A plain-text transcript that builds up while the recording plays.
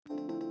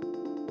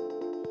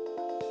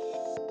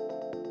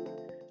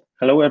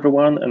Hello,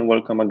 everyone, and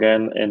welcome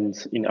again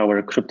in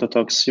our Crypto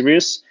Talk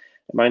series.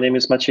 My name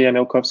is Maciej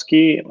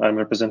Miałkowski. I'm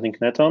representing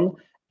Neton.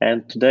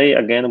 And today,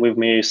 again, with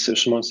me is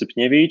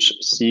s01e04,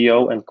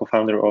 CEO and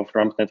co-founder of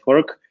Ramp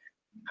Network.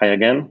 Hi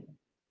again.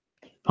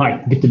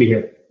 Hi, good to be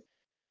here.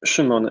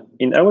 Szymon,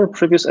 in our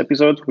previous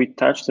episode, we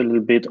touched a little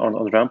bit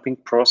on ramping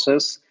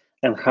process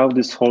and how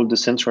this whole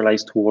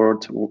decentralized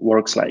world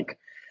works like.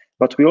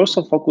 But we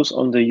also focus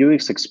on the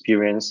UX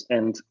experience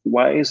and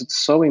why is it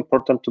so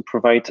important to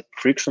provide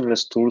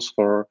frictionless tools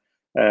for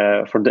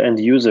the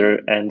end user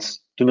and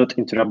do not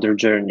interrupt their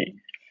journey.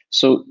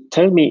 So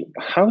tell me,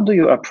 how do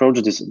you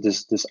approach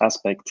this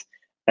aspect?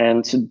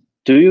 And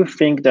do you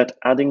think that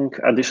adding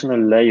additional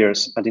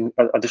layers, adding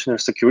additional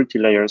security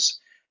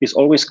layers is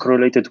always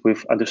correlated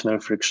with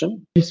additional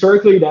friction?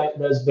 Historically,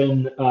 there's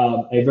been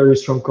a very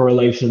strong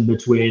correlation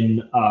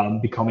between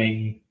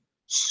becoming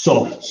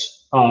soft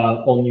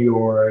on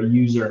your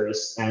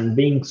users, and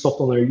being soft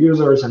on your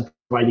users and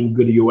providing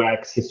good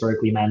UX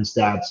historically meant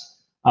that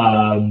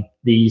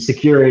the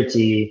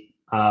security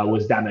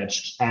was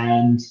damaged.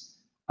 And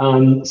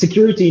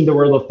security in the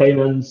world of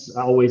payments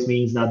always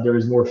means that there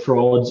is more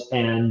fraud,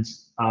 and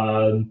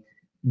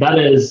that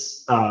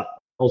is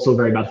also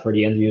very bad for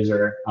the end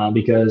user,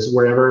 because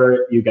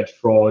wherever you get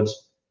fraud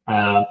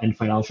and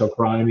financial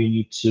crime, you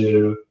need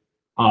to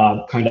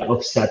kind of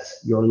offset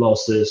your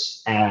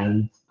losses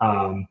and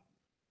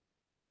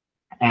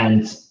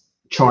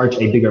charge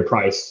a bigger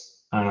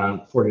price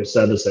for your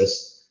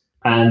services.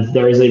 And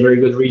there is a very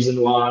good reason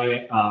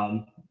why,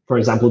 for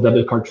example,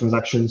 debit card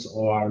transactions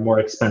are more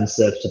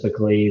expensive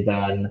typically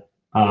than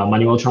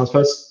manual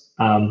transfers.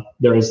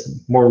 There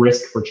is more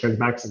risk for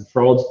chargebacks and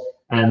fraud,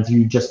 and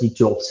you just need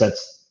to offset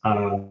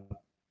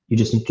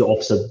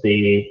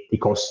the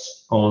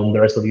costs on the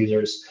rest of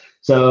users.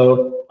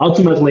 So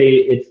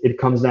ultimately, it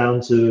comes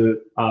down to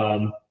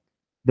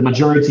the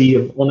majority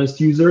of honest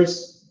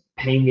users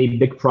paying a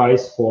big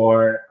price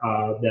for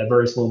the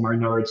very small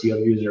minority of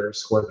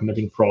users who are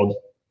committing fraud.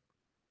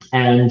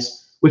 And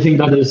we think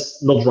that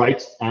is not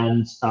right.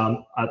 And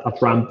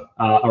at Ramp,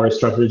 our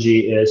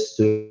strategy is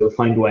to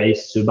find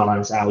ways to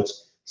balance out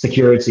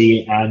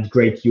security and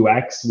great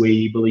UX.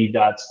 We believe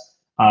that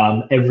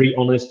every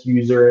honest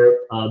user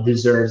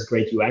deserves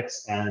great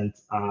UX, and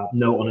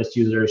no honest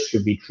user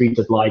should be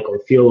treated like or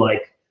feel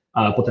like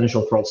a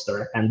potential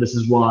fraudster. And this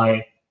is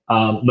why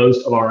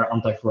most of our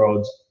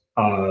anti-fraud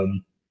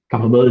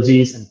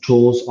capabilities and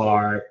tools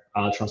are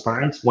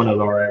transparent. One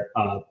of our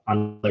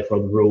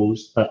anti-fraud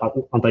rules,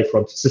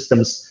 anti-fraud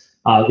systems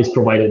is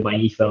provided by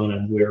ePhone,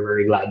 and we're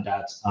very glad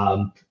that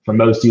for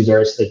most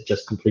users, it's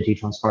just completely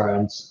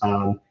transparent.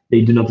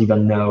 They do not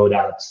even know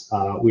that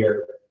we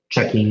are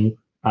checking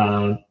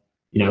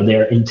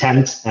their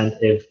intent and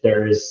if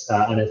there is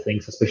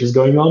anything suspicious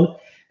going on.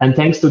 And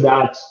thanks to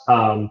that,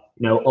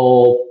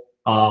 all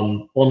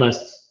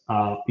honest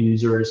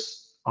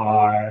users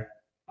are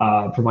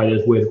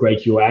provided with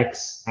great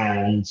UX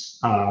and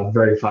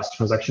very fast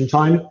transaction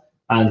time.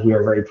 And we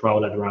are very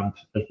proud at Ramp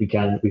that we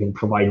can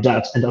provide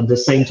that. And at the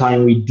same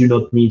time, we do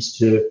not need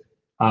to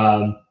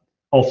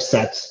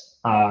offset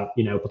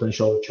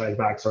potential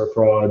chargebacks or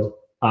fraud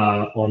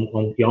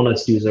on the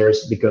honest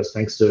users, because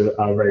thanks to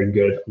very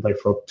good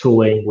anti-fraud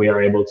tooling, we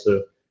are able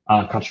to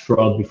catch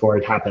fraud before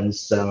it happens.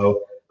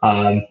 So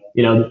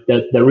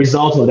the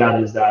result of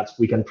that is that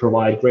we can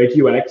provide great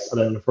UX at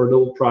an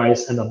affordable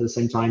price, and at the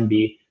same time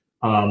be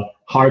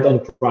hard on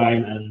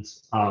crime and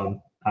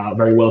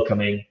very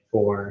welcoming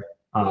for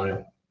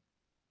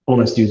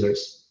honest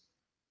users.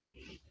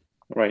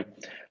 Right.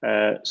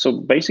 So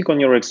based on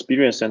your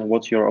experience and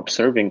what you're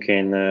observing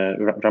in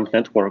Ramp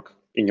Network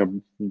in your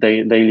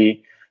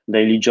daily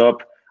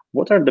job,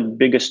 what are the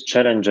biggest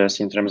challenges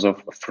in terms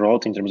of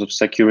fraud, in terms of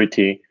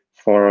security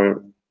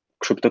for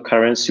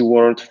cryptocurrency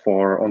world,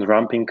 for on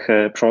ramping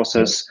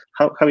process?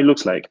 How it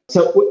looks like?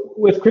 So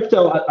with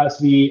crypto, as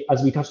we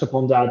touched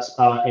upon that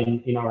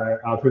in our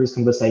previous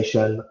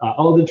conversation,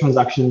 all the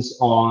transactions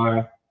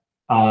are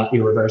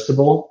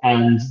irreversible,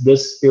 and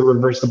this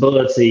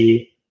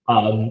irreversibility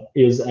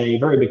is a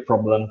very big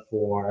problem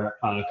for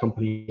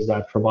companies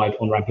that provide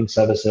on-ramping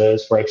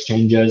services, for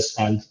exchanges,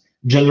 and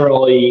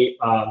generally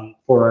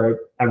for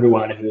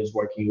everyone who is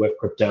working with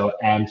crypto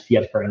and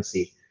fiat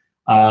currency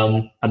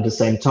at the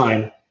same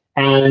time.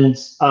 And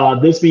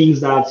this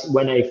means that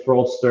when a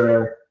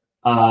fraudster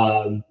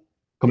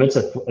commits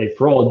a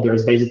fraud,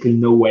 there's basically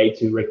no way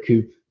to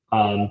recoup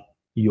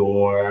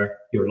your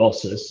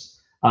losses.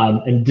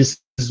 And this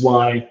is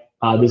why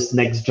this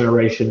next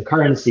generation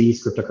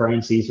currencies,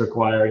 cryptocurrencies,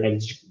 require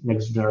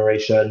next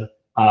generation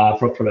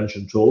fraud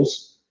prevention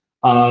tools.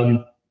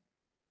 And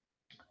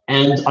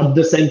at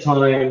the same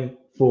time,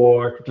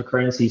 for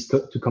cryptocurrencies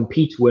to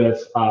compete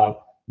with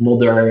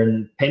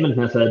modern payment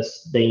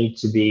methods, they need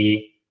to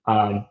be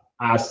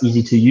as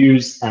easy to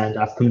use and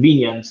as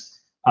convenient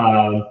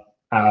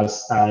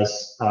as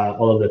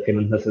all of the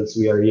payment methods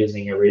we are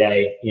using every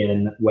day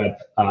in Web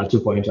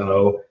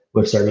 2.0,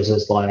 with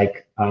services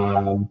like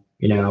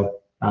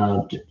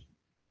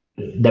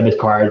debit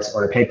cards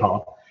or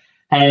PayPal.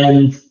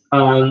 And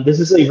This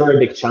is a very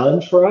big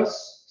challenge for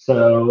us.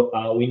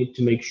 So we need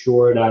to make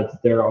sure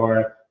that there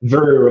are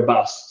very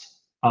robust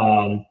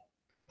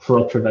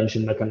fraud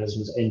prevention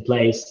mechanisms in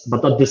place,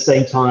 but at the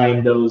same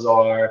time, those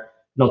are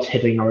not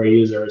hitting our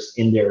users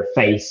in their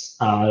face.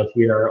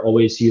 We are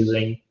always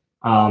using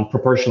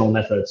proportional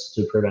methods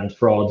to prevent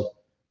fraud.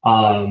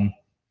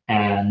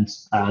 And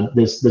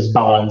this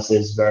balance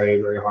is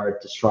very, very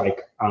hard to strike.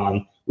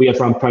 We at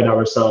Ramp pride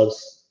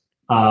ourselves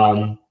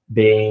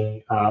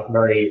being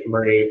very,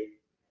 very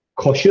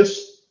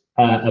cautious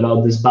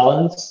about this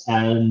balance,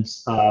 and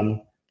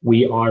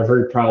we are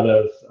very proud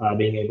of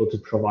being able to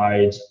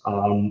provide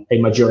a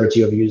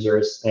majority of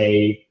users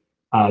a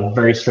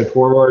very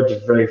straightforward,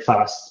 very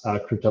fast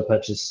crypto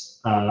purchase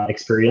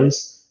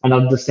experience. And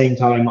at the same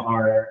time,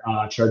 our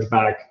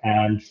chargeback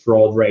and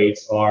fraud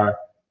rates are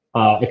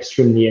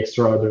extremely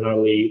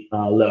extraordinarily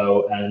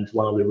low. And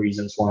one of the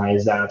reasons why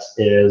is that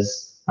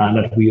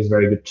we use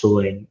very good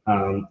tooling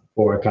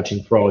for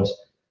catching fraud.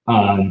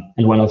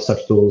 And one of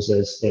such tools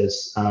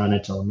is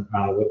Neton,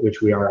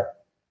 which we are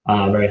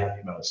very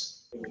happy about.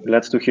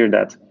 Glad to hear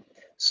that.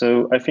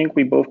 So I think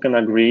we both can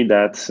agree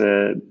that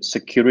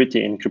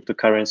security in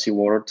cryptocurrency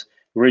world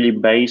really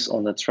based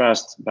on the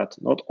trust, but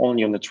not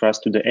only on the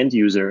trust to the end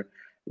user,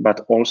 but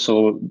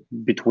also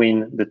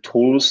between the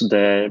tools,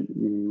 the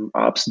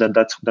apps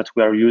that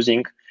we are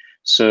using.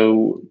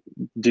 So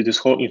this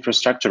whole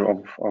infrastructure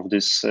of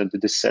this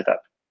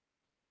setup.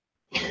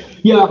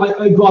 Yeah,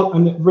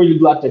 I'm really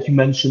glad that you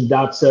mentioned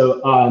that.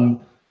 So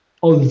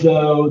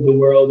although the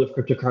world of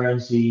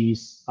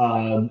cryptocurrencies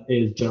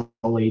is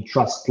generally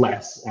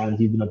trustless, and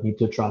you do not need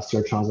to trust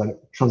your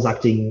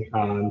transacting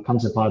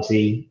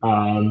counterparty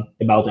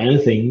about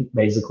anything,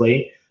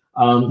 basically,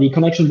 the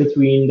connection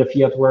between the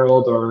fiat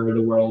world or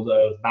the world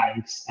of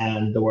banks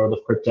and the world of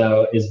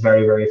crypto is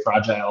very, very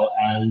fragile.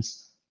 And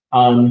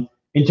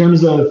in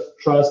terms of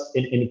trust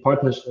in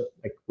partnership,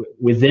 like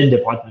within the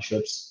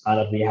partnerships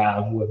that we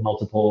have with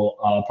multiple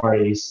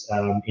parties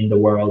in the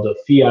world of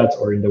fiat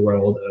or in the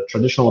world of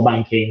traditional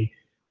banking,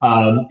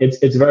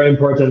 it's very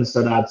important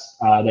so that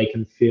they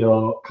can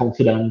feel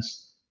confident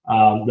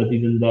that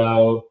even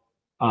though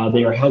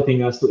they are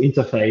helping us to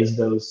interface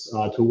those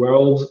two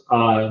worlds,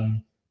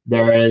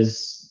 there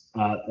is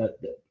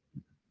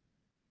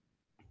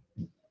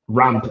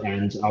Ramp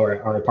and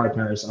our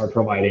partners are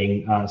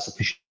providing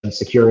sufficient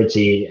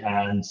security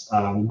and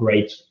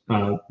great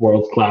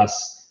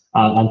world-class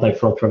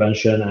anti-fraud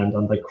prevention and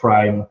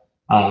anti-crime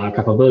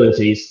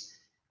capabilities.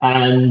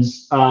 And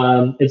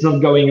it's not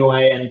going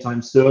away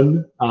anytime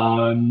soon.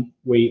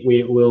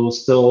 We will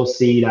still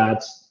see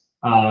that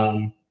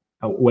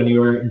when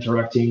you're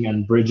interacting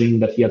and bridging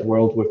the fiat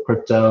world with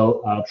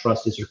crypto,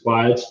 trust is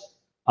required.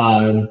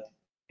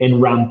 In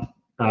Ramp,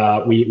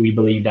 we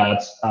believe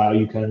that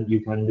you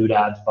can do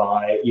that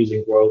by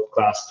using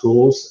world-class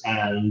tools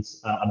and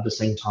at the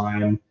same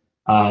time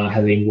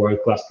having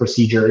world-class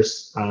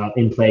procedures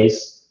in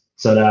place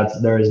so that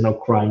there is no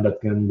crime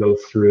that can go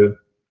through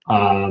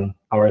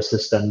our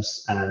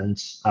systems, and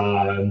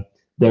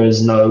there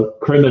is no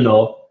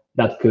criminal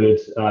that could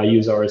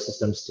use our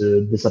systems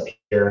to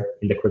disappear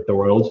in the crypto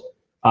world.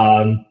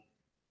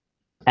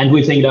 And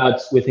we think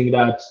that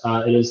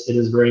it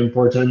is very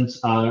important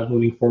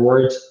moving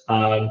forward.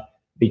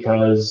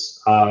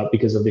 Because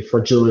of the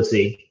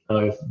fragility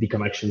of the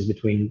connections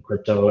between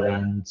crypto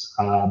and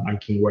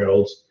banking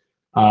world.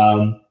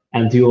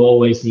 And you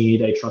always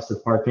need a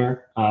trusted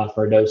partner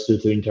for those two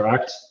to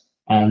interact.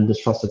 And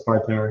this trusted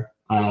partner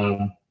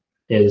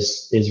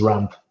is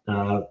Ramp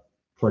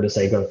for the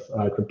sake of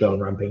crypto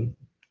and ramping.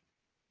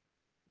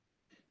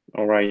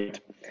 All right.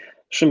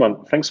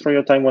 Szymon, thanks for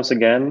your time once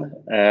again.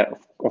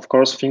 Of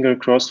course, finger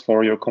crossed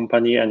for your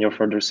company and your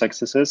further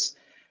successes.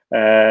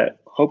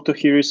 Hope to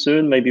hear you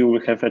soon. Maybe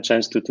we'll have a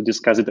chance to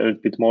discuss it a little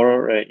bit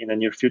more in the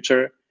near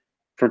future.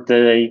 For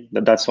today,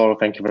 that's all.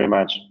 Thank you very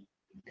much.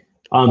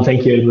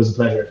 Thank you. It was a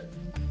pleasure.